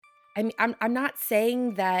I'm not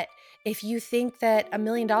saying that if you think that $1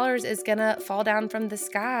 million is gonna fall down from the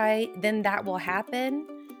sky, then that will happen.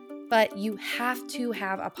 But you have to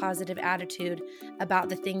have a positive attitude about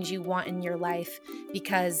the things you want in your life,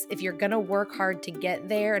 because if you're gonna work hard to get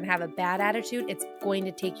there and have a bad attitude, it's going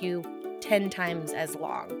to take you 10 times as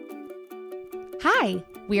long. Hi,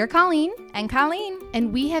 we are Colleen and Colleen,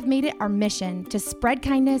 and we have made it our mission to spread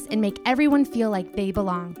kindness and make everyone feel like they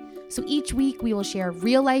belong. So each week we will share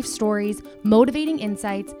real life stories, motivating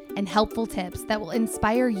insights, and helpful tips that will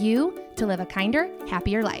inspire you to live a kinder,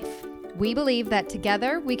 happier life. We believe that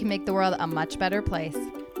together we can make the world a much better place.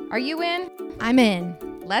 Are you in? I'm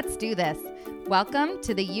in. Let's do this. Welcome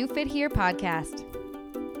to the You Fit Here podcast.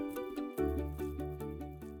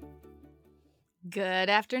 Good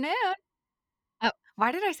afternoon. Oh,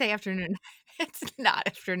 why did I say afternoon? It's not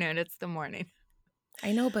afternoon, it's the morning.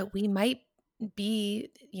 I know, but we might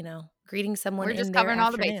be, greeting someone We're in just their covering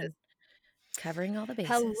all the afternoon. bases. Covering all the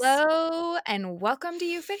bases. Hello and welcome to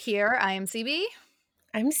You Fit Here. I am CB.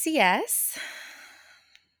 I'm CS.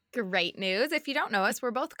 Great news. If you don't know us,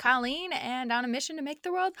 we're both Colleen and on a mission to make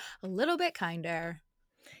the world a little bit kinder.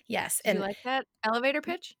 Yes. Did you like that elevator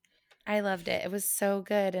pitch? I loved it. It was so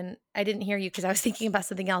good. And I didn't hear you because I was thinking about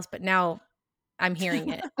something else, but now I'm hearing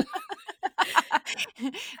it.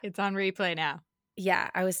 It's on replay now. Yeah,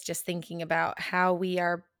 I was just thinking about how we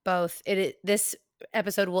are both. This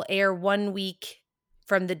episode will air 1 week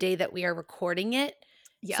from the day that we are recording it.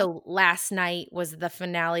 Yep. So last night was the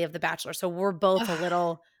finale of The Bachelor. So we're both a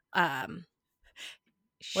little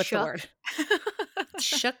what's shook. The word?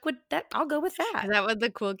 Shook with that. I'll go with that. Is that what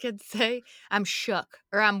the cool kids say? I'm shook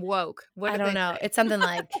or I'm woke. What I don't know. It's something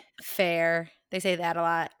like fair. They say that a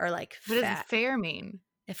lot, or like what does fair mean?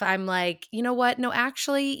 If I'm like, you know what? No,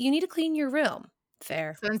 actually, you need to clean your room.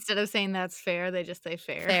 Fair. So instead of saying that's fair, they just say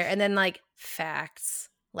fair. Fair. And then like facts,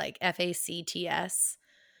 like FACTS.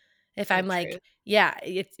 If I'm like, yeah,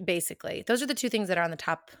 it's basically, those are the two things that are on the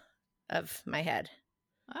top of my head.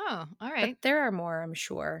 Oh, all right. But there are more, I'm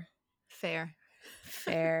sure. Fair.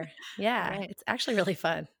 Yeah. Right. It's actually really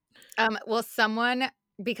fun. Well,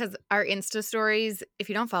 because our Insta stories, if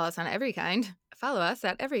you don't follow us on Every Kind, follow us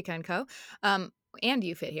at Every Kind Co. And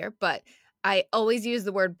You Fit Here. But I always use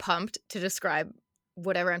the word pumped to describe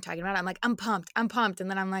whatever I'm talking about. I'm like, I'm pumped. And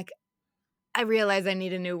then I'm like, I realize I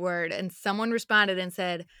need a new word. And someone responded and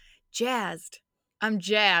said, jazzed. I'm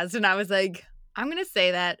jazzed. And I was like, I'm going to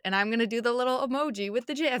say that. And I'm going to do the little emoji with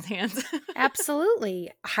the jazz hands. Absolutely.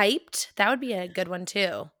 Hyped. That would be a good one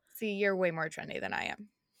too. See, you're way more trendy than I am.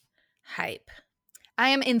 Hype. I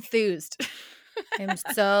am enthused. I'm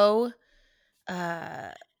so,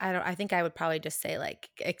 I think I would probably just say like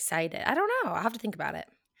excited. I don't know. I'll have to think about it.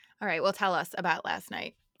 All right. Well, tell us about last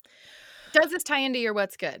night. Does this tie into your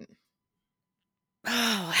what's good?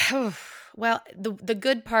 Oh, well, the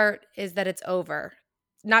good part is that it's over.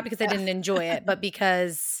 Not because I didn't enjoy it, but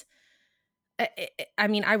because,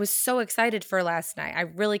 I was so excited for last night. I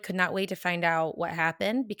really could not wait to find out what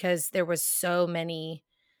happened because there was so many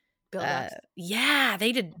build-ups. Yeah,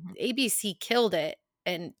 they did. ABC killed it.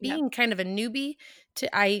 And being kind of a newbie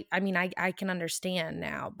to, I can understand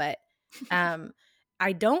now, but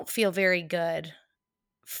I don't feel very good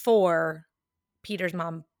for Peter's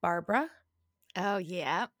mom, Barbara. Oh,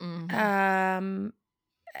 yeah. Mm-hmm.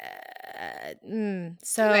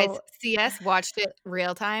 So you guys, CS watched it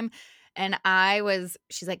real time, and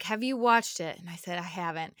she's like, have you watched it? And I said, I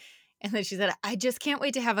haven't. And then she said, I just can't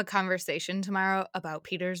wait to have a conversation tomorrow about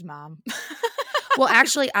Peter's mom. Well,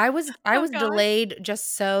 actually, I was delayed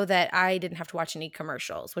just so that I didn't have to watch any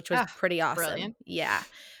commercials, which was pretty awesome. Brilliant. Yeah.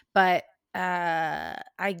 But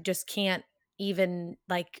I just can't even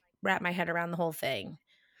like wrap my head around the whole thing.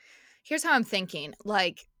 Here's how I'm thinking.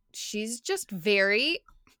 Like, she's just very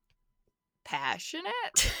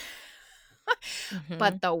passionate.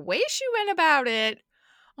 But the way she went about it,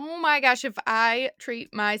 oh my gosh, if I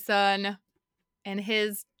treat my son and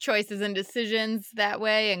his choices and decisions that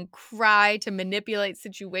way and cry to manipulate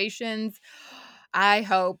situations, I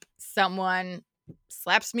hope someone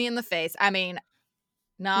slaps me in the face. I mean,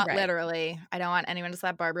 not literally. I don't want anyone to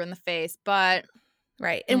slap Barbara in the face, but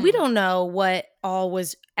right. And we don't know what all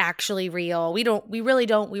was actually real. We really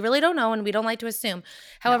don't know, and we don't like to assume.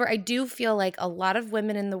 However, I do feel like a lot of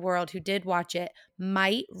women in the world who did watch it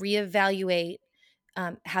might reevaluate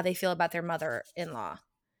how they feel about their mother-in-law.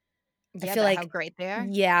 I feel like how great they are.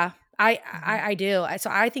 Yeah, I do.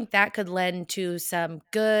 So I think that could lend to some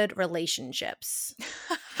good relationships.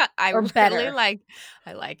 I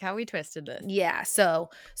like how we twisted this. Yeah. So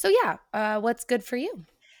yeah. What's good for you?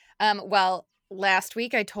 Well, last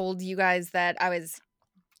week I told you guys that I was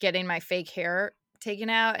getting my fake hair taken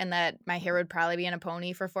out and that my hair would probably be in a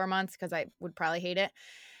pony for 4 months because I would probably hate it.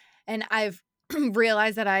 And I've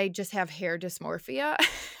realized that I just have hair dysmorphia.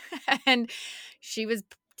 And she was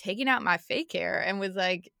taking out my fake hair and was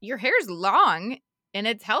like, your hair's long and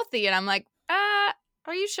it's healthy. And I'm like,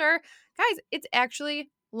 are you sure? Guys, it's actually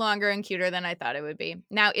longer and cuter than I thought it would be.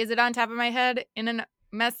 Now, is it on top of my head in a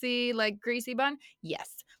messy, like greasy bun? Yes.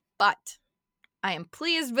 But I am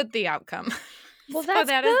pleased with the outcome. Well, So that's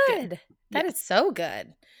that is good. That is so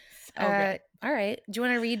good. So good. All right. Do you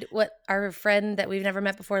want to read what our friend that we've never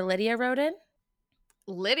met before, Lydia, wrote in?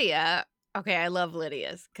 Lydia. Okay, I love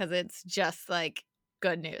Lydia's because it's just like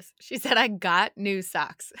good news. She said, I got new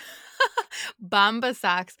socks. Bomba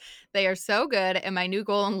socks. They are so good. And my new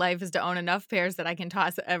goal in life is to own enough pairs that I can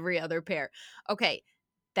toss every other pair. Okay.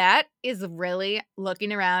 That is really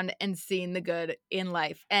looking around and seeing the good in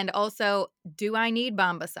life. And also, do I need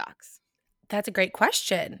Bomba socks? That's a great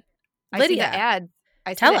question. I see Lydia, the ads.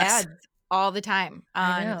 I see tell the us. ads all the time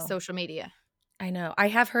I know. on social media. I know. I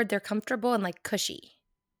have heard they're comfortable and like cushy.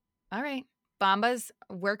 All right. Bombas,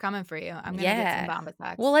 we're coming for you. I'm going to get some Bomba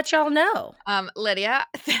socks. We'll let y'all know. Lydia,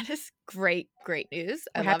 that is great news.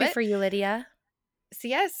 We're I love happy it. for you, Lydia. So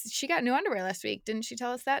yes, she got new underwear last week. Didn't she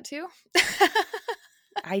tell us that too?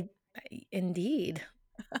 Indeed.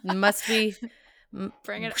 Must we?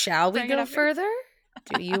 Shall we bring it go up here. further?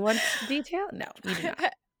 Do you want detail? No, you do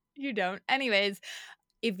not. You don't. Anyways,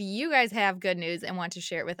 if you guys have good news and want to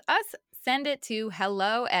share it with us, send it to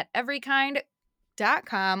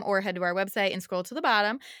hello@everykind.com or head to our website and scroll to the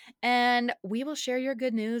bottom, and we will share your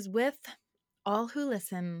good news with all who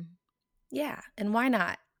listen. Yeah, and why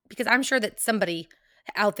not? Because I'm sure that somebody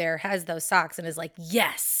out there has those socks and is like,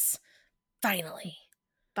 yes, finally.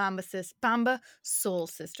 Bomba soul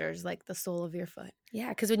sisters, like the sole of your foot. Yeah,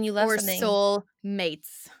 because when you love or something, soul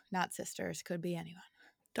mates, not sisters, could be anyone.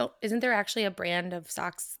 Isn't there actually a brand of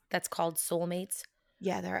socks that's called Soulmates?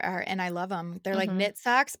 Yeah, there are, and I love them. They're like knit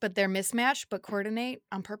socks, but they're mismatched, but coordinate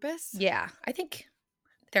on purpose. Yeah, I think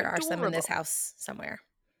there are some in this house somewhere,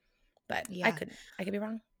 but Yeah. I could be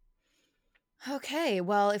wrong. Okay,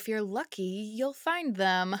 well, if you're lucky, you'll find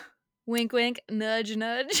them. Wink, wink, nudge,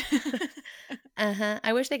 nudge.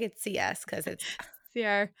 I wish they could see us because it's see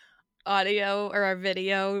our audio or our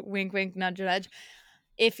video. Wink, wink, nudge, nudge.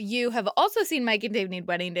 If you have also seen Mike and Dave Need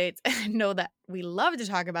Wedding Dates and know that we love to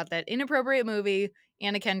talk about that inappropriate movie,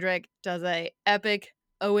 Anna Kendrick does a epic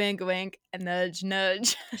a wink, wink, a nudge,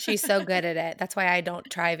 nudge. She's so good at it. That's why I don't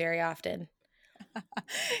try very often.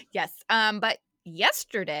 Yes. But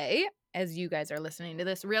yesterday, as you guys are listening to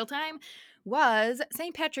this real time, was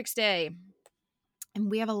St. Patrick's Day. And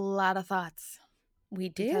we have a lot of thoughts. We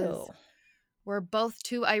do. We're both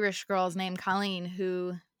two Irish girls named Colleen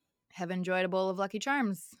who have enjoyed a bowl of Lucky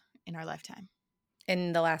Charms in our lifetime.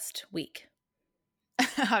 In the last week.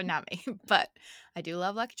 Not me, but I do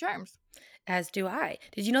love Lucky Charms. As do I.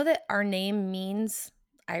 Did you know that our name means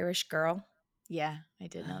Irish girl? Yeah, I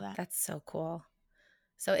did know that. That's so cool.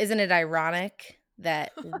 So isn't it ironic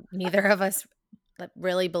that neither of us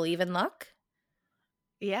really believe in luck?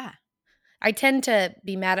 Yeah. I tend to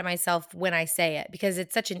be mad at myself when I say it because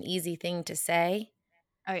it's such an easy thing to say.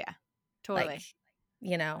 Oh, yeah. Totally. Like,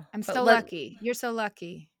 you know. I'm so lucky. You're so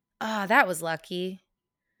lucky. Oh, that was lucky.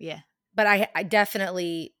 Yeah. But I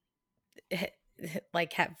definitely have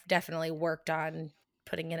definitely worked on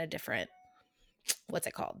putting in a different, what's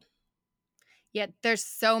it called? Yeah, there's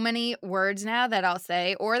so many words now that I'll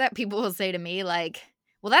say or that people will say to me like,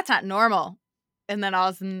 well, that's not normal. And then all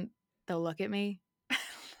of a sudden they'll look at me.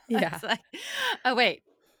 Yeah. It's like, oh, wait.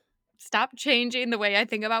 Stop changing the way I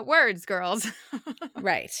think about words, girls.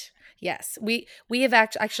 Right. Yes. We have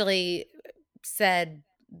actually said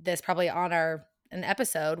this probably on an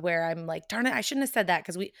episode where I'm like, darn it, I shouldn't have said that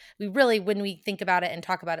because we really, when we think about it and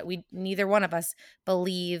talk about it, neither one of us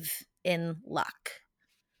believe in luck.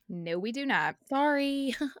 No, we do not.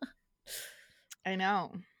 Sorry. I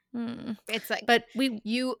know. It's like, but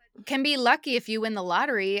you can be lucky if you win the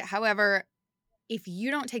lottery. However, if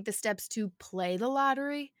you don't take the steps to play the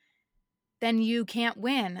lottery, then you can't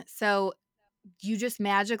win. So you just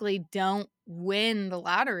magically don't win the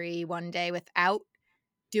lottery one day without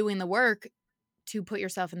doing the work to put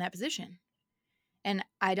yourself in that position. And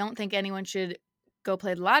I don't think anyone should go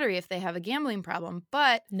play the lottery if they have a gambling problem.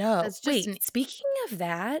 But no, that's just speaking of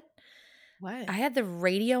that, what? I had the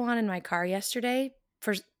radio on in my car yesterday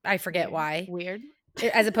I forget why. Weird.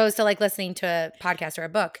 As opposed to like listening to a podcast or a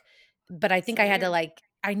book. But I think I had to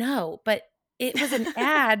I know, but it was an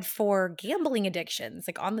ad for gambling addictions,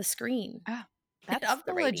 like on the screen. Oh, that's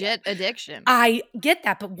a legit addiction. I get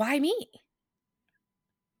that, but why me?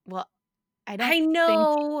 Well, I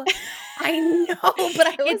know. I know, but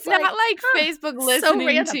I was It's not like Facebook listening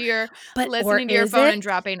random. to your But listening to your phone and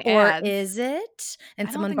dropping ads. Or is it? And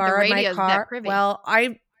I don't someone think the borrowed my radio's that car. privy. Well,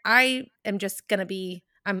 I am just gonna be.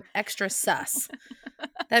 I'm extra sus.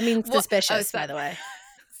 That means suspicious, by the way.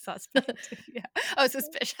 Suspect. Yeah. Oh,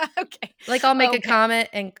 suspicious. Okay. Like I'll make a comment,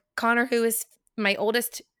 and Connor, who is my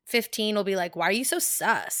oldest, 15, will be like, "Why are you so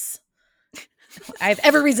sus?" I have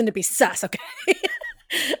every reason to be sus. Okay,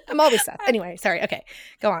 I'm always sus. Anyway, sorry. Okay,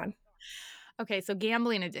 go on. Okay, so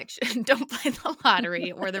gambling addiction. Don't play the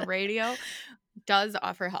lottery or the radio does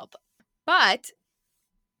offer help. But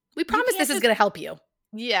we promise this is going to help you.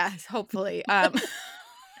 Yes, hopefully.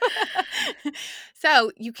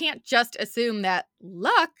 So you can't just assume that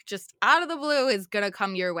luck just out of the blue is going to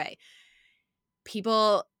come your way.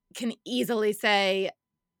 People can easily say,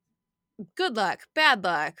 good luck, bad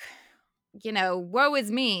luck, woe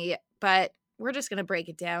is me. But we're just going to break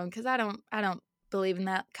it down because I don't believe in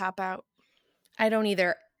that cop-out. I don't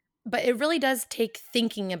either. But it really does take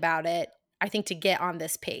thinking about it, I think, to get on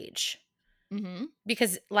this page. Mm-hmm.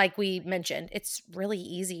 Because like we mentioned, it's really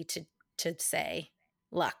easy to say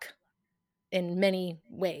luck in many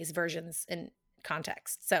ways, versions, and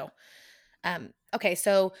context. So, okay,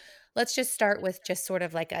 so let's just start with just sort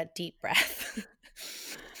of like a deep breath.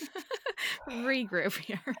 Regroup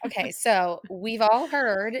here. Okay, so we've all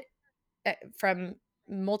heard from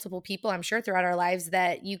multiple people, I'm sure, throughout our lives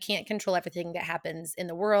that you can't control everything that happens in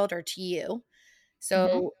the world or to you.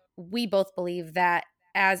 So we both believe that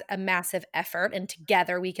as a massive effort and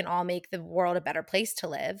together we can all make the world a better place to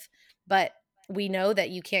live. But we know that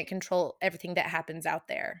you can't control everything that happens out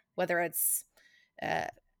there, whether it's,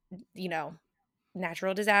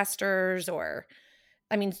 natural disasters or,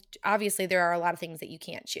 obviously there are a lot of things that you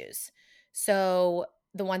can't choose. So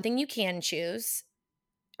the one thing you can choose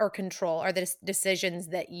or control are the decisions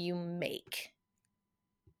that you make.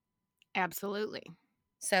 Absolutely.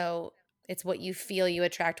 So it's what you feel, you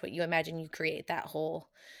attract, what you imagine, you create, that whole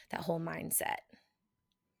mindset.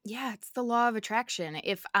 Yeah, it's the law of attraction.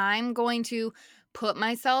 If I'm going to put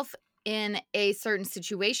myself in a certain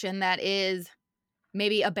situation that is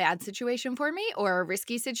maybe a bad situation for me or a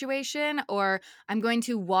risky situation, or I'm going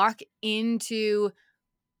to walk into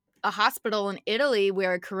a hospital in Italy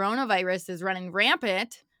where coronavirus is running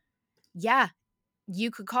rampant, yeah, you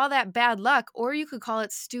could call that bad luck or you could call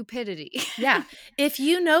it stupidity. Yeah. If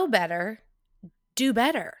you know better, do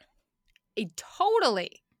better.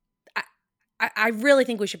 Totally. I really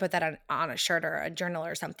think we should put that on a shirt or a journal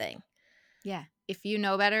or something. Yeah. If you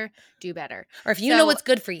know better, do better. Or if you know what's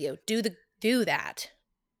good for you, do that.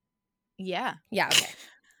 Yeah. Yeah. Okay.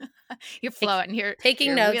 You're flowing. Your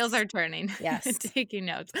notes. Wheels are turning. Yes. Taking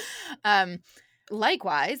notes.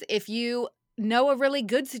 Likewise, if you know a really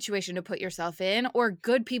good situation to put yourself in or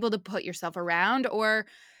good people to put yourself around or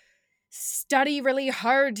study really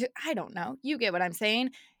hard, I don't know. You get what I'm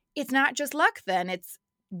saying. It's not just luck then. It's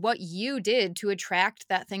what you did to attract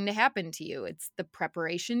that thing to happen to you. It's the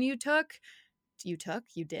preparation you took. You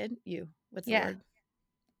did. What's the word?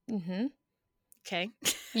 Mm-hmm. Okay.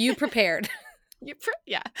 You prepared.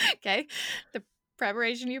 Yeah. Okay. The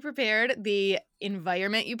preparation you prepared, the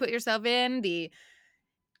environment you put yourself in,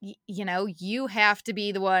 you have to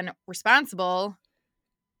be the one responsible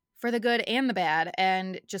for the good and the bad,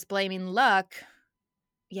 and just blaming luck.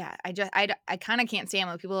 Yeah. I kind of can't stand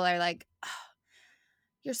when people are like, oh,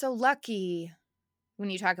 you're so lucky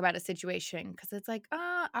when you talk about a situation, because it's like,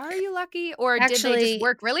 are you lucky, or did they just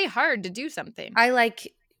work really hard to do something? I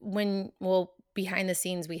like behind the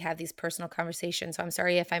scenes we have these personal conversations, so I'm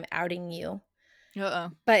sorry if I'm outing you.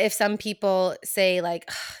 But if some people say like,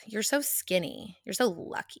 you're so skinny, you're so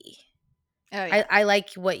lucky. Oh, yeah. I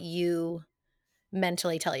like what you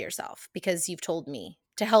mentally tell yourself, because you've told me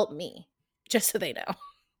to help me, just so they know.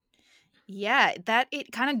 Yeah, that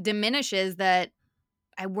it kind of diminishes that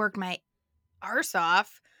I work my arse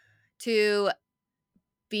off to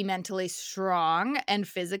be mentally strong and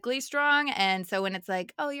physically strong. And so when it's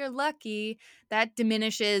like, oh, you're lucky, that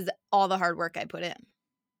diminishes all the hard work I put in.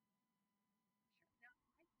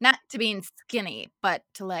 Not to being skinny, but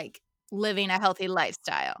to like living a healthy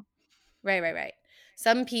lifestyle. Right.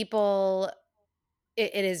 Some people,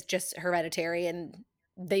 it is just hereditary and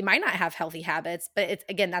they might not have healthy habits, but it's,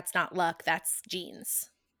 again, that's not luck, that's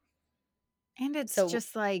genes. And it's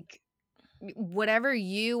just like whatever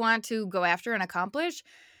you want to go after and accomplish.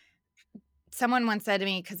 Someone once said to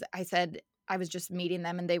me, because I said I was just meeting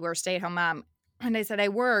them and they were a stay-at-home mom, and I said, I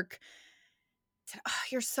work. I said, oh,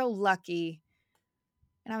 you're so lucky.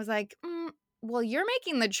 And I was like, well, you're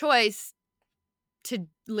making the choice to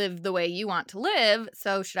live the way you want to live.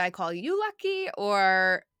 So should I call you lucky,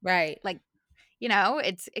 or right? Like, you know,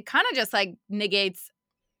 it kind of just like negates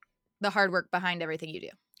the hard work behind everything you do.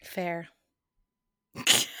 Fair.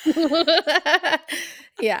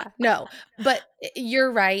 Yeah, no, but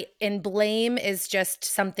you're right. And blame is just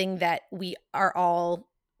something that we all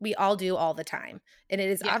do all the time. And it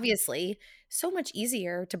is Yeah. obviously so much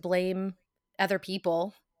easier to blame other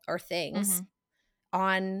people or things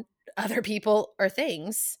on other people or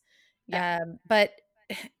things. Yeah. But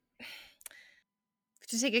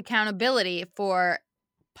To take accountability for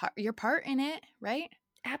your part in it, right?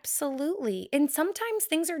 absolutely. And sometimes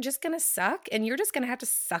things are just going to suck and you're just going to have to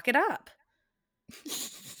suck it up.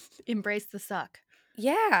 Embrace the suck.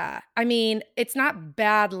 Yeah. I mean, it's not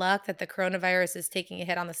bad luck that the coronavirus is taking a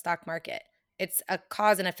hit on the stock market. It's a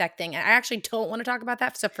cause and effect thing. And I actually don't want to talk about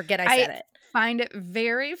that, so forget I said it. Find it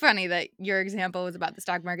very funny that your example was about the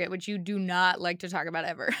stock market, which you do not like to talk about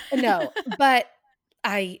ever. No, but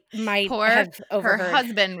I might have overheard.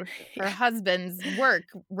 Her husband's work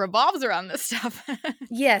revolves around this stuff.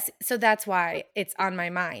 Yes, so that's why it's on my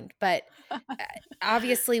mind. But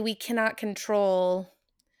obviously, we cannot control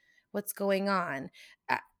what's going on.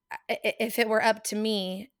 If it were up to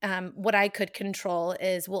me, what I could control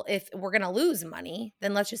is, well, if we're going to lose money,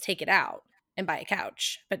 then let's just take it out and buy a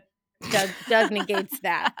couch. But Doug negates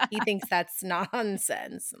that. He thinks that's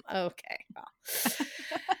nonsense. Okay. Well.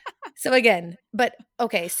 So again, but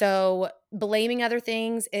okay, so blaming other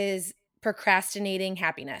things is procrastinating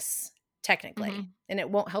happiness, technically, and it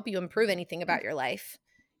won't help you improve anything about your life.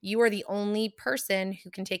 You are the only person who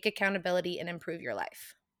can take accountability and improve your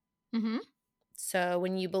life. So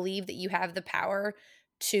when you believe that you have the power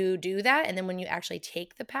to do that, and then when you actually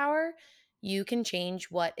take the power, you can change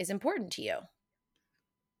what is important to you.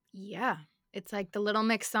 Yeah. It's like the Little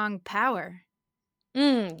Mix song Power.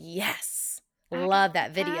 Yes. Love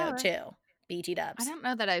that video too. BT Dubs. I don't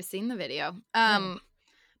know that I've seen the video.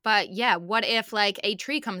 But yeah, what if like a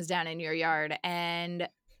tree comes down in your yard and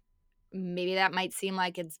maybe that might seem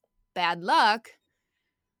like it's bad luck,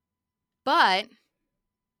 but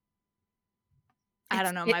I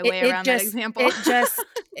don't know my way around that example.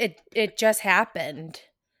 It just happened.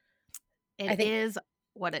 It is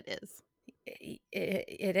what it is.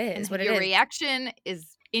 It is what it is. Your reaction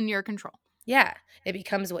is in your control. Yeah, it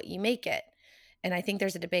becomes what you make it. And I think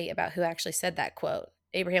there's a debate about who actually said that quote,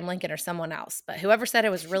 Abraham Lincoln or someone else. But whoever said it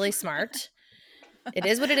was really smart. It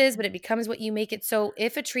is what it is, but it becomes what you make it. So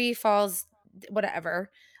if a tree falls, whatever,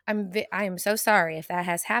 I am so sorry if that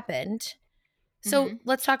has happened. So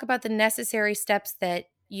let's talk about the necessary steps that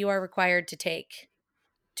you are required to take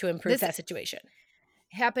to improve that situation.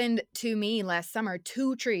 Happened to me last summer.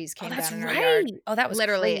 2 trees came down in our right. yard. Oh, that was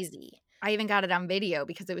literally crazy. I even got it on video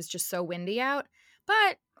because it was just so windy out.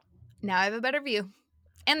 But now I have a better view.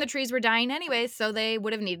 And the trees were dying anyway, so they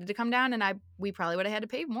would have needed to come down, and we probably would have had to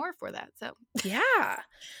pay more for that. So yeah.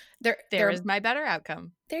 There is my better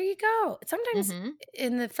outcome. There you go. Sometimes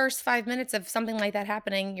in the first 5 minutes of something like that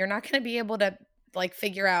happening, you're not going to be able to like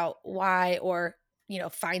figure out why or,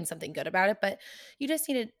 find something good about it. But you just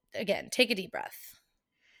need to, again, take a deep breath.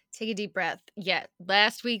 Take a deep breath. Yeah.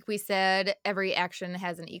 Last week we said every action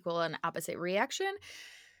has an equal and opposite reaction.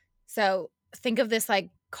 So think of this like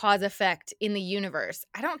cause effect in the universe.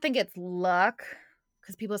 I don't think it's luck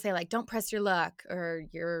because people say like, don't press your luck or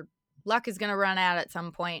your luck is going to run out at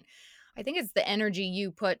some point. I think it's the energy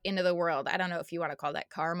you put into the world. I don't know if you want to call that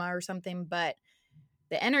karma or something, but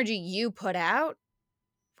the energy you put out,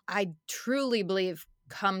 I truly believe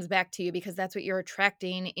comes back to you because that's what you're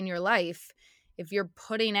attracting in your life. If you're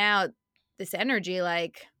putting out this energy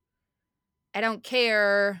like, I don't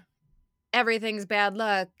care, everything's bad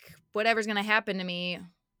luck, whatever's going to happen to me,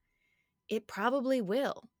 it probably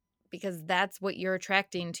will because that's what you're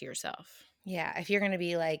attracting to yourself. Yeah, if you're going to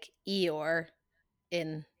be like Eeyore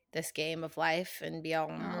in this game of life and be all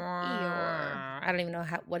Eeyore. I don't even know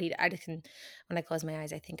what I just can, when I close my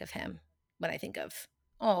eyes, I think of him. When I think of,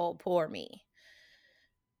 oh, poor me.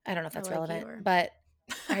 I don't know if that's relevant, Eeyore. But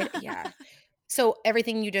yeah. So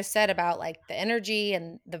everything you just said about like the energy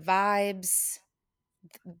and the vibes,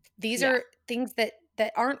 these are things that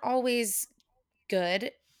aren't always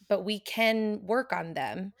good, but we can work on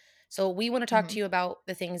them. So we want to talk to you about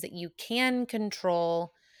the things that you can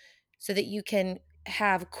control so that you can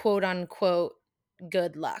have quote unquote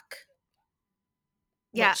good luck.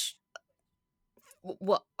 Yeah.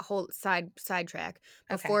 Well, hold sidetrack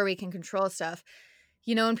before we can control stuff.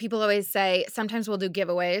 When people always say, sometimes we'll do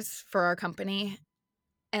giveaways for our company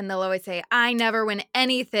and they'll always say, I never win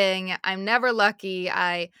anything. I'm never lucky.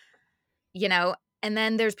 And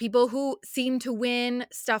then there's people who seem to win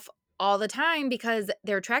stuff all the time because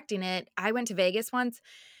they're attracting it. I went to Vegas once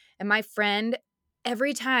and my friend,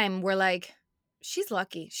 every time we're like, she's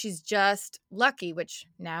lucky. She's just lucky, which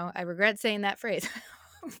now I regret saying that phrase.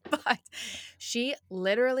 But she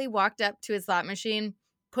literally walked up to a slot machine,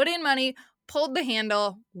 put in money, pulled the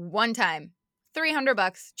handle one time. $300.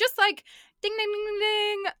 Just like ding, ding, ding, ding,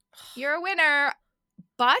 ding. You're a winner.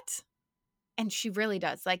 But, and she really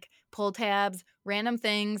does, like pull tabs, random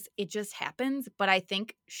things. It just happens. But I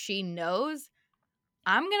think she knows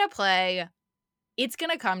I'm going to play. It's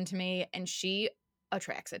going to come to me. And she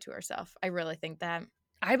attracts it to herself. I really think that.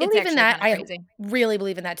 I It's believe in actually that. kinda I crazy. really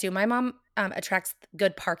believe in that too. My mom attracts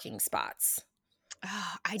good parking spots.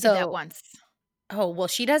 Oh, I did that So, once. oh, well,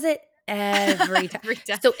 she does it every time. Every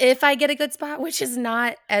time. So if I get a good spot, which is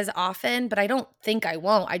not as often, but I don't think I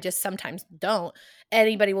won't, I just sometimes don't,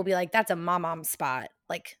 anybody will be like, that's a mom spot.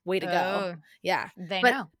 Like, way to go. Oh, Yeah. they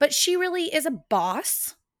know. But she really is a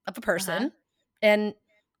boss of a person. And,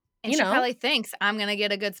 And you she know, probably thinks I'm going to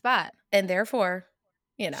get a good spot. and therefore,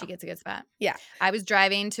 you know, She gets a good spot. yeah. I was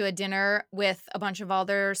driving to a dinner with a bunch of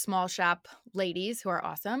other small shop ladies who are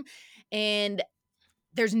awesome. And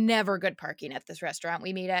there's never good parking at this restaurant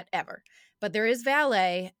we meet at ever. But there is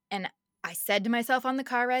valet. And I said to myself on the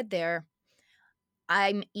car ride there,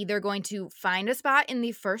 I'm either going to find a spot in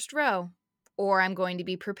the first row or I'm going to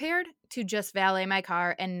be prepared to just valet my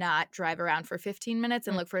car and not drive around for 15 minutes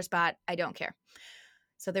and look for a spot. I don't care.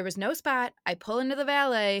 So there was no spot. I pull into the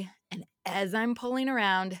valet, and as I'm pulling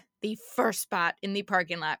around, the first spot in the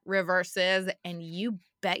parking lot reverses, and you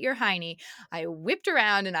bet your hiney, I whipped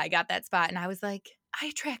around and I got that spot, and I was like, I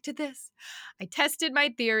attracted this. I tested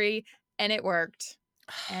my theory, and it worked.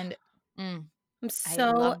 And I'm I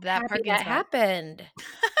so loved that happy parking that spot. happened.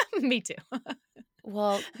 Me too.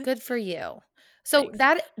 Well, good for you. So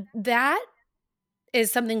Thanks. that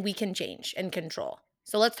is something we can change and control.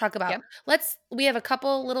 So let's talk about we have a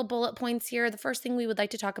couple little bullet points here. The first thing we would like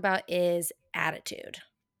to talk about is attitude.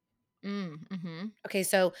 Mm-hmm. Okay,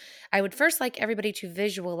 so I would first like everybody to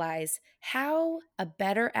visualize how a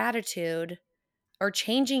better attitude or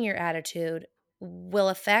changing your attitude will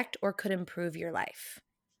affect or could improve your life.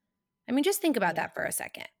 I mean, just think about that for a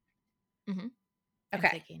second. Mm-hmm. Okay.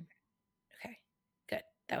 I'm thinking. Okay, good.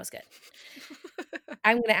 That was good.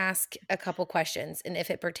 I'm going to ask a couple questions, and if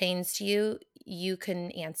it pertains to you, you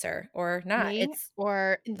can answer or not. Me It's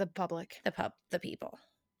or the public? the people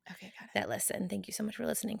Okay, got it. that listen. Thank you so much for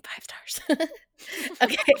listening. 5 stars.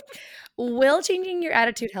 Okay. Will changing your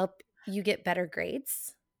attitude help you get better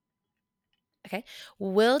grades? Okay.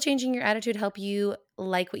 Will changing your attitude help you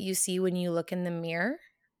like what you see when you look in the mirror?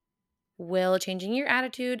 Will changing your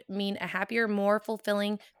attitude mean a happier, more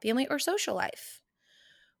fulfilling family or social life?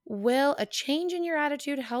 Will a change in your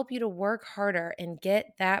attitude help you to work harder and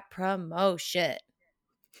get that promotion?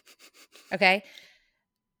 Okay.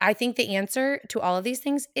 I think the answer to all of these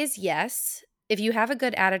things is yes. If you have a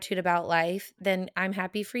good attitude about life, then I'm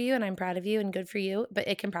happy for you and I'm proud of you and good for you. But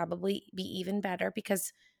it can probably be even better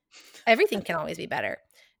because everything can always be better.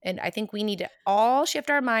 And I think we need to all shift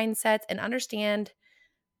our mindsets and understand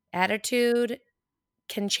attitude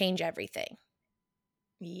can change everything,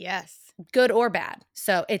 Yes. good or bad.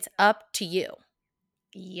 So it's up to you.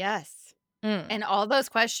 Yes. Mm. And all those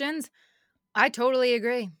questions, I totally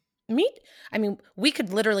agree. I mean, we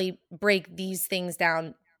could literally break these things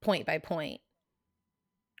down point by point.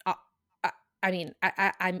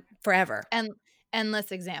 I'm forever. And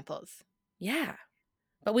endless examples. Yeah.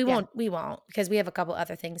 But we won't because we have a couple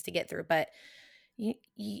other things to get through. But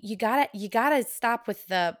you gotta stop with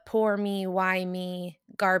the poor me, why me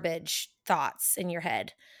garbage thoughts in your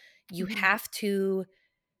head. You have to.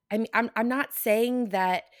 I mean, I'm not saying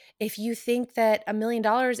that if you think that $1 million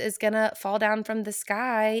is gonna fall down from the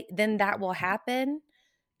sky, then that will happen.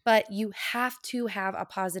 But you have to have a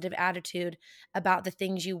positive attitude about the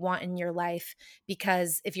things you want in your life,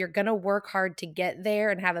 because if you're going to work hard to get there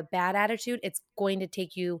and have a bad attitude, it's going to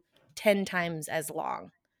take you 10 times as long.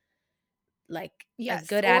 Like a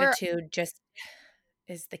good attitude just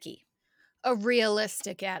is the key. A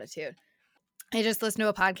realistic attitude. I just listened to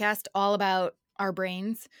a podcast all about our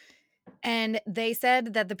brains, and they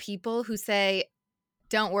said that the people who say,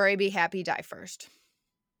 don't worry, be happy, die first.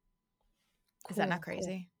 Is that not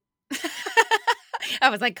crazy? I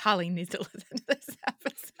was like, Colleen needs to listen to this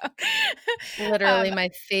episode. Literally, my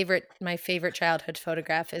favorite childhood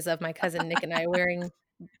photograph is of my cousin Nick and I wearing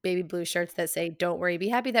baby blue shirts that say, don't worry, be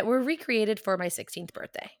happy, that were recreated for my 16th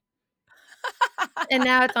birthday. And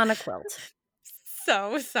now it's on a quilt.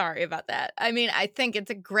 So sorry about that. I mean, I think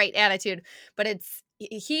it's a great attitude, but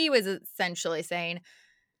he was essentially saying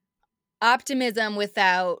optimism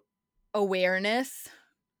without awareness.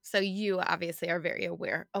 So you obviously are very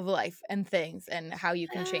aware of life and things and how you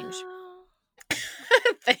can change.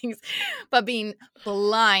 things, but being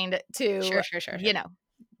blind to, Sure.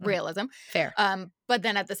 realism. Fair. But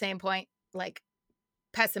then at the same point, like,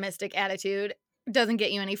 pessimistic attitude doesn't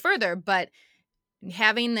get you any further. But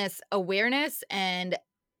having this awareness and,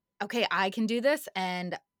 okay, I can do this,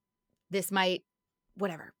 and this might,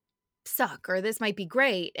 whatever, suck, or this might be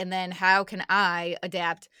great. And then how can I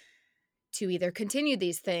adapt to either continue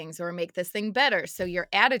these things or make this thing better? So your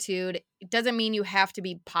attitude, it doesn't mean you have to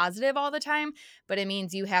be positive all the time, but it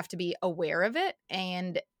means you have to be aware of it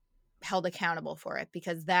and held accountable for it,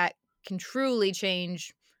 because that can truly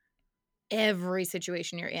change every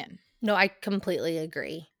situation you're in. No, I completely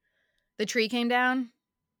agree. The tree came down.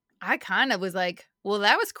 I kind of was like, well,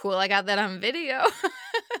 that was cool. I got that on video.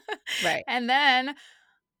 Right. And then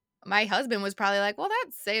my husband was probably like, well,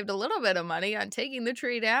 that saved a little bit of money on taking the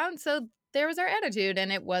tree down. So there was our attitude,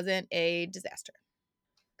 and it wasn't a disaster.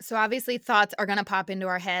 So obviously thoughts are going to pop into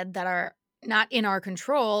our head that are not in our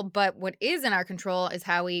control, but what is in our control is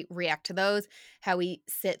how we react to those, how we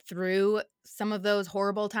sit through some of those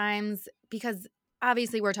horrible times, because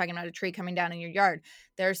obviously we're talking about a tree coming down in your yard.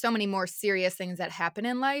 There are so many more serious things that happen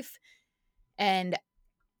in life, and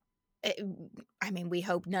we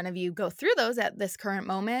hope none of you go through those at this current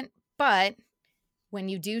moment, but when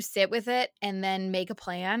you do sit with it and then make a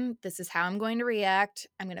plan, this is how I'm going to react.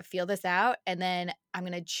 I'm going to feel this out, and then I'm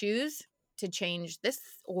going to choose to change this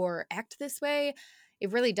or act this way.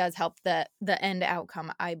 It really does help the end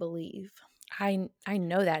outcome, I believe. I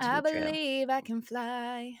know that to be true. I believe I can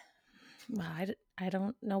fly. Well, I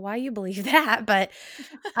don't know why you believe that, but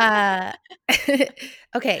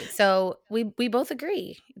okay, so we both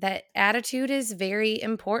agree that attitude is very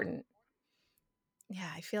important. Yeah,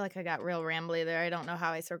 I feel like I got real rambly there. I don't know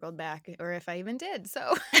how I circled back, or if I even did.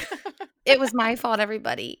 So It was my fault,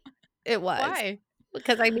 everybody. It was. why?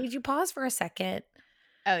 Because I made you pause for a second.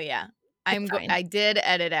 Oh yeah, Fine. I did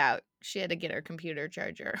edit out. She had to get her computer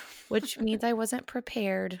charger, Which means I wasn't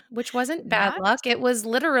prepared, which wasn't bad Not luck. It was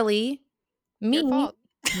literally me your fault.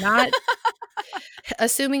 not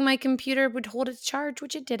assuming my computer would hold its charge,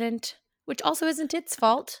 which it didn't, which also isn't its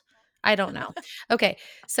fault. I don't know. Okay,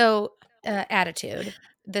 so attitude.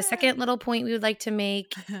 The second little point we would like to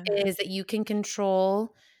make is that you can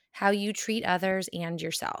control how you treat others and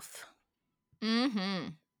yourself. Mm-hmm.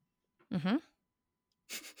 Mm-hmm.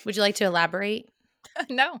 Would you like to elaborate?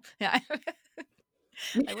 No, yeah,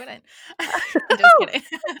 I wouldn't. Just kidding.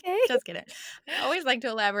 Okay. Just kidding. I always like to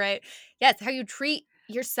elaborate. Yes, how you treat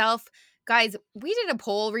yourself. Guys, we did a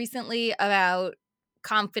poll recently about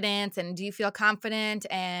confidence, and do you feel confident,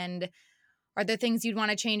 and are there things you'd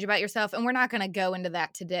want to change about yourself? And we're not going to go into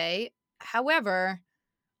that today. However,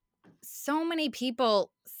 so many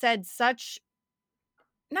people said such,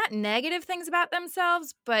 not negative things about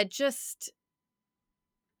themselves, but just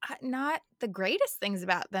not the greatest things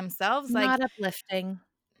about themselves. Like, Not uplifting.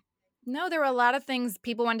 no, there were a lot of things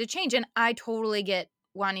people wanted to change. And I totally get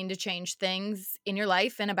wanting to change things in your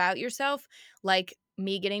life and about yourself, like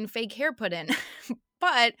me getting fake hair put in.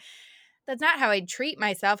 But that's not how I treat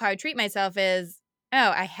myself. How I treat myself is, oh,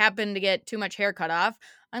 I happen to get too much hair cut off.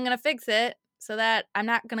 I'm going to fix it so that I'm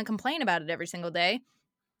not going to complain about it every single day.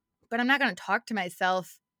 But I'm not going to talk to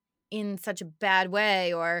myself in such a bad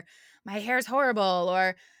way, or my hair's horrible,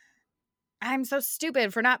 or I'm so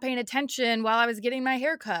stupid for not paying attention while I was getting my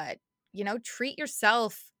hair cut. Treat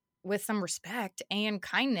yourself with some respect and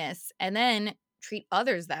kindness, and then treat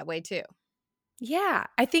others that way too. Yeah.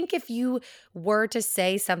 I think if you were to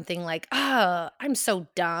say something like, oh, I'm so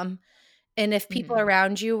dumb, and if people Mhm.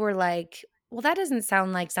 around you were like, well, that doesn't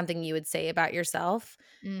sound like something you would say about yourself,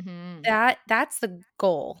 Mhm. that's the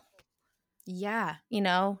goal. Yeah. You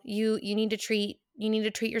need to treat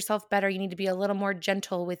yourself better. You need to be a little more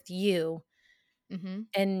gentle with you. Mhm.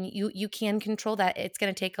 And you can control that. It's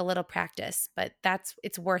going to take a little practice, but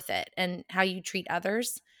it's worth it. And how you treat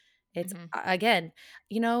others, it's Mhm. again,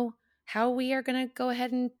 how we are going to go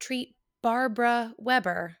ahead and treat Barbara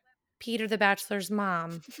Weber, Peter the Bachelor's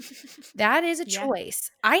mom. That is a Yeah.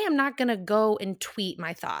 choice. I am not going to go and tweet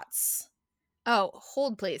my thoughts. Oh,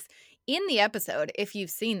 hold please. In the episode, if you've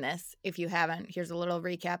seen this, if you haven't, here's a little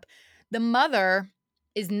recap. The mother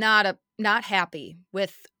is not happy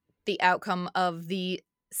with the outcome of the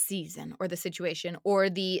season or the situation or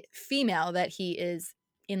the female that he is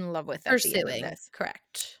in love with at the end of Pursuing. this.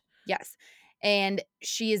 Correct. Yes. And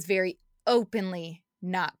she is very openly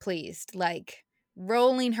not pleased, like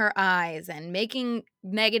rolling her eyes and making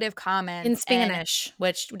negative comments. In Spanish,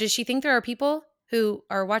 which does she think there are people who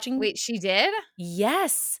are watching? Wait, she did?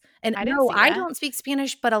 Yes. And I didn't no, see I that. don't speak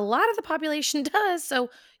Spanish, but a lot of the population does.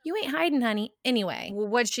 So you ain't hiding, honey. Anyway. Well,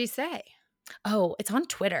 what'd she say? Oh, it's on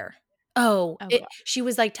Twitter. Oh, Oh, God. she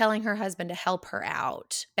was, like, telling her husband to help her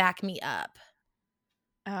out, back me up,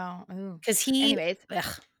 Oh, ooh. 'cause he Anyways,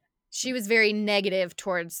 ugh, she was very negative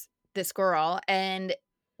towards this girl, and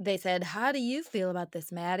they said, "How do you feel about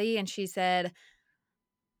this, Maddie?" And she said,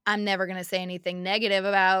 "I'm never gonna say anything negative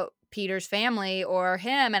about Peter's family or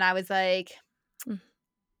him," and I was like, mm,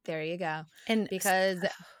 "There you go." and s Because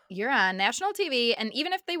you're on national TV, and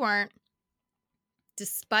even if they weren't,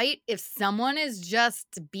 despite if someone is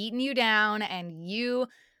just beating you down and you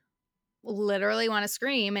literally wanna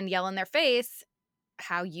scream and yell in their face,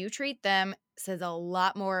 how you treat them says a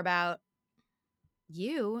lot more about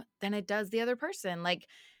you than it does the other person. Like,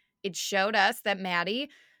 it showed us that Maddie,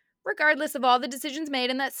 regardless of all the decisions made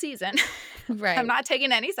in that season, I'm right, not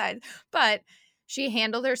taking any sides, but she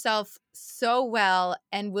handled herself so well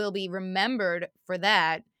and will be remembered for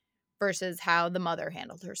that versus how the mother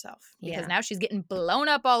handled herself because yeah, now she's getting blown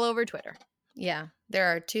up all over Twitter. yeah.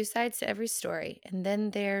 There are 2 sides to every story, and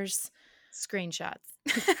then there's Screenshots.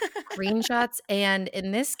 screenshots and,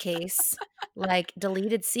 in this case, like,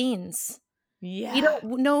 deleted scenes. We Yeah. don't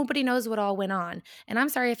nobody knows what all went on, and I'm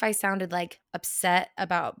sorry if I sounded, like, upset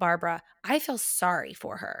about Barbara. I feel sorry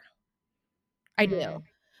for her. I do. Mm.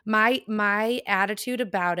 My attitude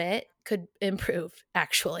about it could improve,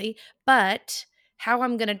 actually, but how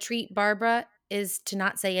I'm gonna treat Barbara is to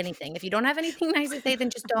not say anything. If you don't have anything nice to say, then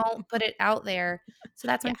just don't put it out there. So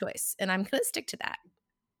that's my Yeah. choice, and I'm gonna stick to that.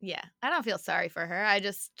 Yeah. I don't feel sorry for her. I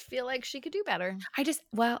just feel like she could do better. I just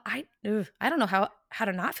well, I don't know how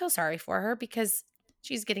to not feel sorry for her because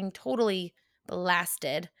she's getting totally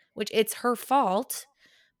blasted, which it's her fault,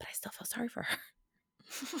 but I still feel sorry for her.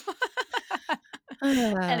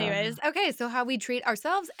 Anyways, okay, so how we treat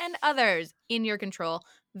ourselves and others in your control.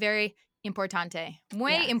 Very importante.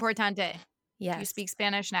 Muy Yes, importante. Do you yes. speak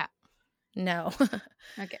Spanish now? No.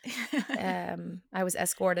 Okay. I was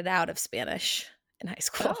escorted out of Spanish in high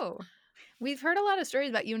school. Oh, we've heard a lot of stories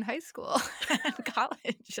about you in high school and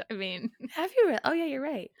college. I mean, Have you Oh, yeah, you're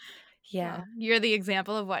right. Yeah. well, you're the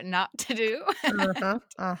example of what not to do. Uh-huh,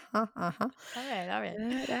 uh-huh, uh-huh. All right, all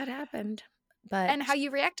right. That happened, but And how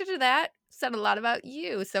you reacted to that said a lot about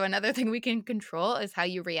you. So another thing we can control is how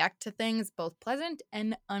you react to things, both pleasant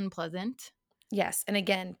and unpleasant. yes, and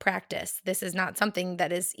again, practice. This is not something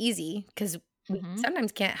that is easy because we Hmm.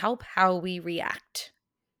 sometimes can't help how we react.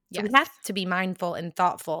 So we Yes. have to be mindful and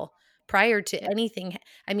thoughtful prior to Yep. anything.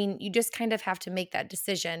 I mean, you just kind of have to make that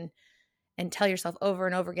decision and tell yourself over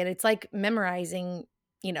and over again. It's like memorizing,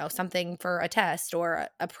 something for a test or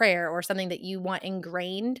a prayer or something that you want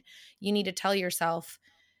ingrained. You need to tell yourself,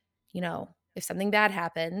 if something bad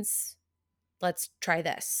happens, let's try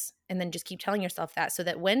this. And then just keep telling yourself that so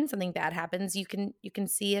that when something bad happens, you can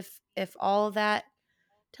see if all of that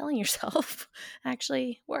telling yourself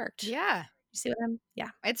actually worked. Yeah, You see what I'm yeah.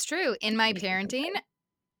 it's true. In my Making sense parenting, there.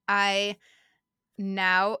 I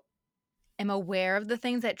now am aware of the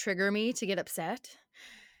things that trigger me to get upset.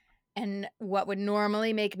 And what would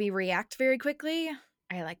normally make me react very quickly,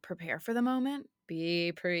 I like prepare for the moment,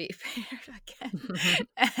 be prepared again,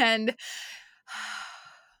 and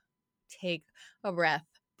take a breath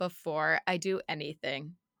before I do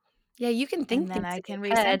anything. Yeah, you can And think then things I in can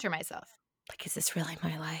your head, recenter myself. like, "Is this really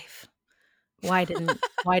my life? Why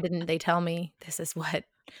didn't they tell me this is what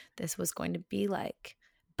this was going to be like?"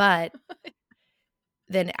 But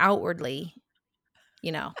then outwardly,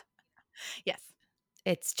 you know, Yes.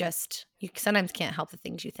 it's just you sometimes can't help the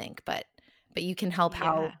things you think, but you can help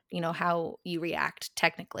Yeah. how you react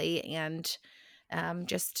technically and,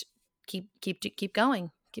 just keep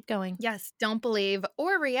going, keep going. Yes. Don't believe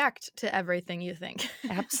or react to everything you think.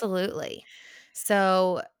 Absolutely.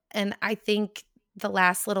 So, and I think the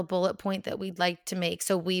last little bullet point that we'd like to make,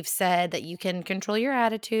 so we've said that you can control your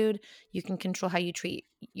attitude, you can control how you treat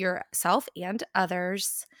yourself and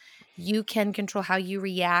others, you can control how you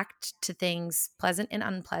react to things, pleasant and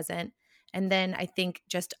unpleasant. And then I think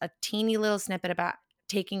just a teeny little snippet about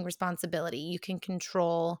taking responsibility. You can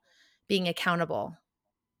control being accountable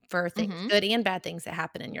for things, Hmm. good and bad things that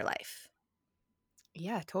happen in your life.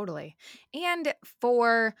 Yeah, totally. And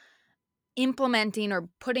for implementing or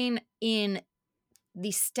putting in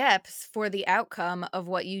the steps for the outcome of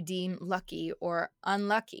what you deem lucky or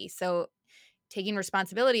unlucky. So, taking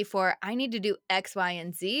responsibility for, I need to do X, Y,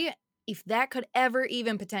 and Z if that could ever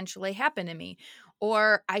even potentially happen to me.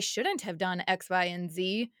 Or I shouldn't have done X, Y, and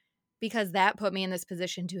Z because that put me in this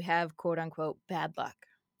position to have quote unquote bad luck.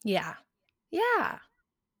 Yeah. Yeah.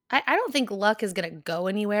 I don't think luck is gonna go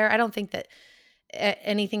anywhere. I don't think that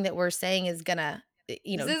anything that we're saying is gonna, This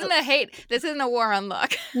isn't a hate. This isn't a war on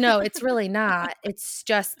luck. no, it's really not. It's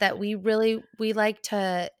just that we love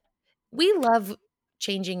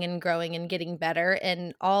changing and growing and getting better.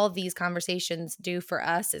 And all these conversations do for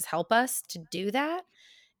us is help us to do that.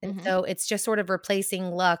 And so it's just sort of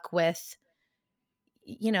replacing luck with,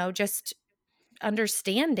 just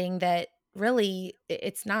understanding that really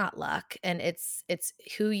it's not luck, and it's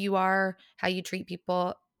who you are, how you treat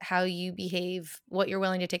people, how you behave, what you're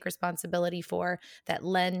willing to take responsibility for that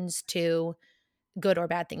lends to good or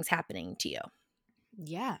bad things happening to you.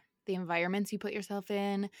 Yeah. The environments you put yourself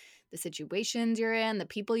in, the situations you're in, the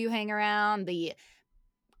people you hang around, the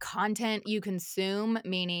content you consume,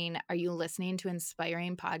 meaning are you listening to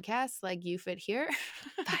inspiring podcasts like You Fit Here?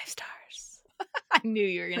 5 stars. I knew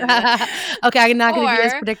you were going to do that. Okay, I'm not going to be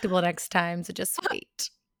as Or- predictable next time, so just wait.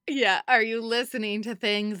 Yeah. Are you listening to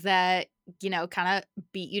things that, kind of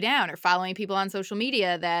beat you down, or following people on social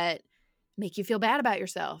media that make you feel bad about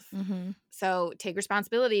yourself? Mm-hmm. So take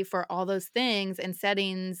responsibility for all those things and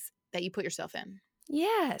settings that you put yourself in.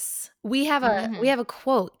 Yes. We have a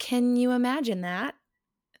quote. Can you imagine that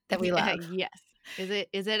we love? Yes.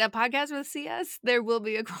 Is it a podcast with CS? There will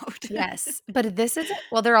be a quote. Yes. But this is,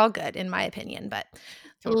 well, they're all good in my opinion, but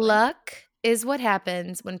Totally. luck is what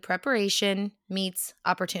happens when preparation meets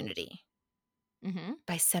opportunity. Mm-hmm.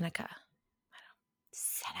 By Seneca.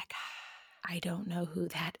 Seneca. I don't know who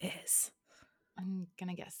that is. I'm going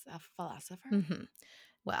to guess a philosopher. Mm-hmm.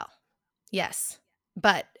 Well, yes.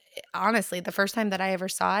 But honestly, the first time that I ever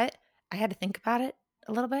saw it, I had to think about it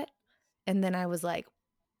a little bit. And then I was like,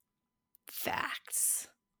 facts.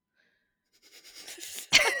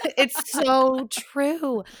 It's so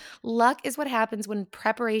true. Luck is what happens when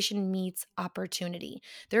preparation meets opportunity.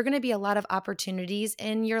 There are going to be a lot of opportunities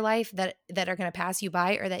in your life that are going to pass you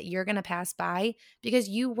by, or that you're going to pass by because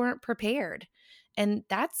you weren't prepared. And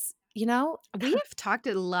that's, We have talked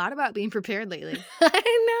a lot about being prepared lately.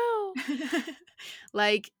 I know.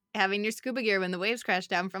 Like having your scuba gear when the waves crashed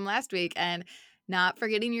down from last week, and not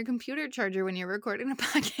forgetting your computer charger when you're recording a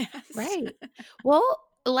podcast. Right. Well,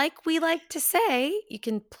 like we like to say, you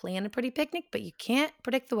can plan a pretty picnic, but you can't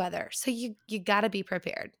predict the weather. So you got to be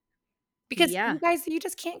prepared. Because Yeah. you guys, you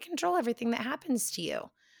just can't control everything that happens to you.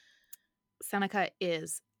 Seneca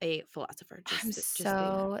is a philosopher. I'm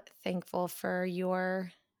so thankful for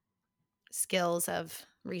your skills of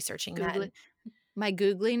researching that. My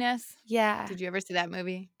googliness. Yeah. Did you ever see that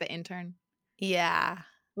movie, The Intern? Yeah.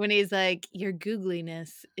 When he's like, your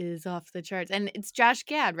googliness is off the charts. And it's Josh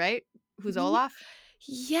Gad, right? Who's Olaf?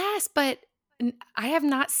 Yes, but I have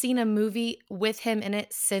not seen a movie with him in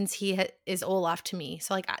it since he is Olaf to me.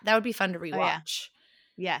 So that would be fun to rewatch.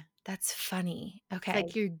 Yeah. That's funny. Okay. It's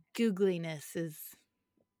like your googliness is.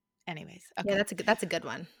 Anyways. Okay. Yeah, that's a good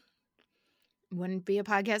one. Wouldn't be a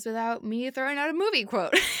podcast without me throwing out a movie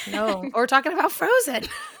quote. No. Or talking about Frozen.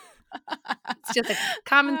 It's just a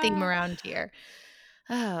common theme around here.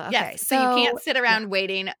 Oh, okay. Yes. So you can't sit around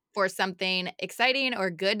waiting for something exciting or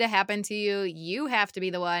good to happen to you. You have to be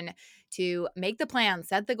the one to make the plan,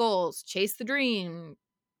 set the goals, chase the dream,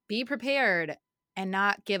 be prepared, and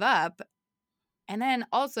not give up. And then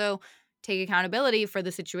also take accountability for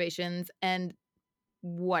the situations and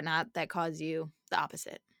whatnot that cause you the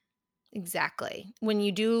opposite. Exactly. When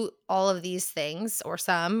you do all of these things, or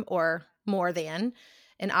some, or more than,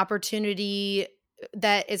 an opportunity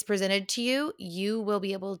that is presented to you, you will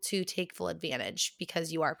be able to take full advantage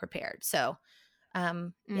because you are prepared. So,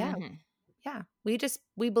 yeah.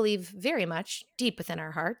 We believe very much deep within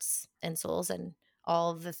our hearts and souls and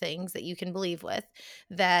all of the things that you can believe with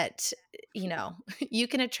that, you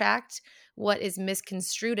can attract what is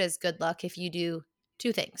misconstrued as good luck if you do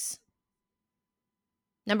 2 things.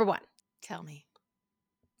 Number 1. Tell me.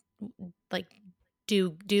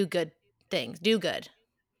 Do good things. Do good.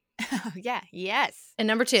 Yeah. Yes. And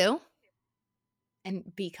number 2.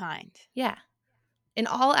 And be kind. Yeah. In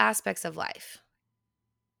all aspects of life.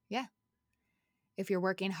 Yeah. If you're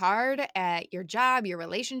working hard at your job, your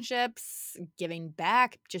relationships, giving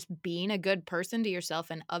back, just being a good person to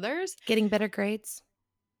yourself and others. Getting better grades.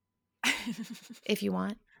 If you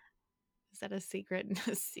want. Is that a secret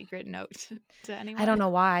note to anyone? I don't know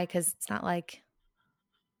why, because it's not like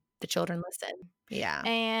the children listen. Yeah.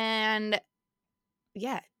 And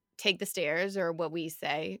yeah, take the stairs, or what we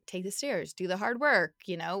say, take the stairs, do the hard work,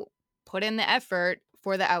 put in the effort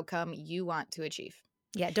for the outcome you want to achieve.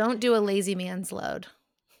 Yeah, don't do a lazy man's load.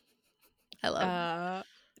 I love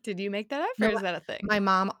Did you make that up, or is that a thing? My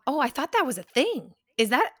mom, I thought that was a thing. Is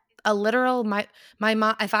that a literal, my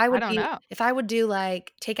mom, if I would do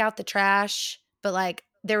like take out the trash, but like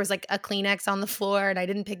there was like a Kleenex on the floor and I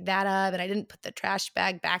didn't pick that up and I didn't put the trash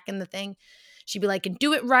bag back in the thing, she'd be like, and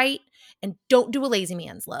do it right and don't do a lazy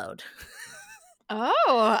man's load.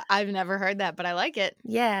 Oh, I've never heard that, but I like it.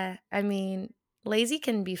 Yeah. I mean, lazy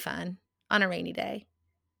can be fun on a rainy day,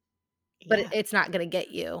 but Yeah. it's not going to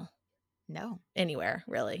get you No, anywhere,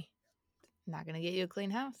 really. not going to get you a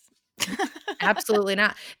clean house. Absolutely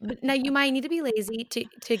not. But now you might need to be lazy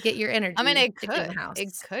to get your energy I mean, it to clean the could. house.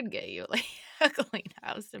 It could get you like a clean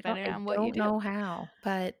house depending I on what you don't do. know how,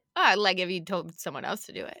 but Like if you told someone else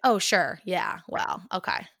to do it. oh, sure. Yeah. Well,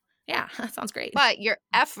 okay. Yeah, that sounds great. But your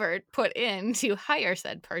effort put in to hire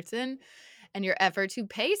said person and your effort to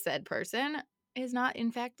pay said person is not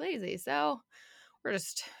in fact lazy. So we're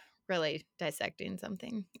just really dissecting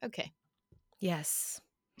something. Okay. Yes.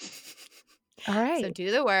 All So right.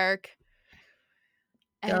 do the work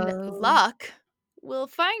and Go. luck will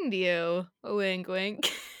find you. Wink,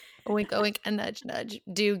 wink. Oink, oink, a nudge, nudge.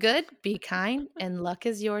 Do good, be kind, and luck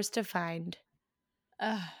is yours to find.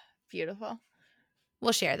 Beautiful.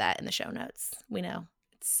 We'll share that in the show notes. We know.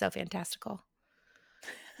 It's so fantastical.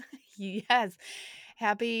 Yes.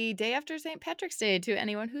 Happy day after St. Patrick's Day to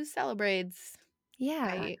anyone who celebrates.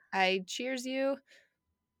 Yeah. I cheers you.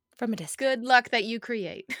 From a distance. Good luck that you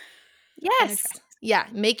create. Yes. Yeah.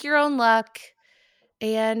 Make your own luck.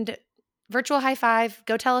 And virtual high five.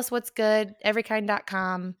 Go tell us what's good.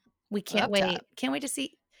 Everykind.com. We can't Up wait. top. Can't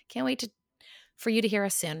wait for you to hear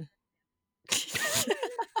us soon.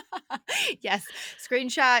 Yes.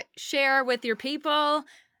 Screenshot, share with your people.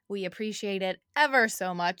 We appreciate it ever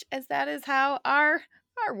so much, as that is how our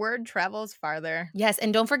word travels farther. Yes.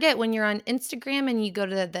 And don't forget, when you're on Instagram and you go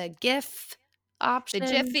to the GIF option, The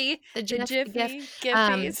Jiffy,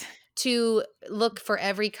 Giffies. to look for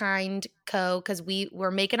Every Kind Co. because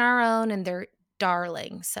we're making our own and they're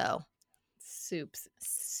darling. So Soup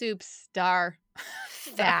star.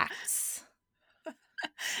 facts.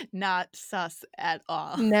 Not sus at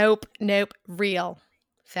all. Nope. Real.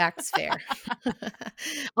 Facts fair.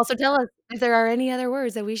 Also tell us if there are any other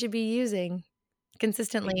words that we should be using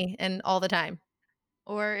consistently and all the time.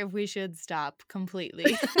 Or if we should stop completely.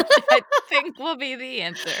 I think will be the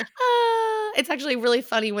answer. It's actually really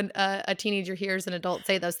funny when a teenager hears an adult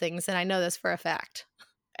say those things, and I know this for a fact.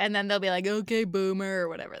 And then they'll be like, okay, boomer, or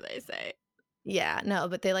whatever they say. Yeah, no,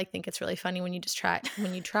 but they think it's really funny when you just try.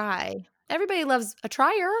 When you try, everybody loves a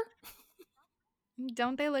trier.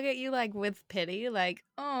 Don't they look at you like with pity? Like,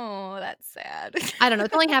 oh, that's sad. I don't know.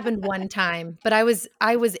 It's only happened one time, but I was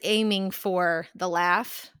aiming for the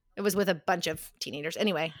laugh. It was with a bunch of teenagers.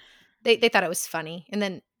 Anyway, they thought it was funny, and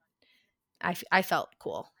then I felt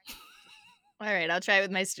cool. All right, I'll try it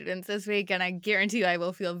with my students this week, and I guarantee you I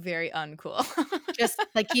will feel very uncool. Just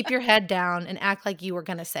like keep your head down and act like you were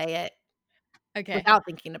going to say it without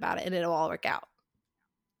thinking about it, and it'll all work out.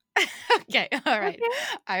 Okay, all right. Okay.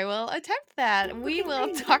 I will attempt that. We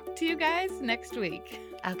will talk to you guys next week.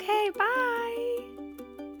 Okay, bye.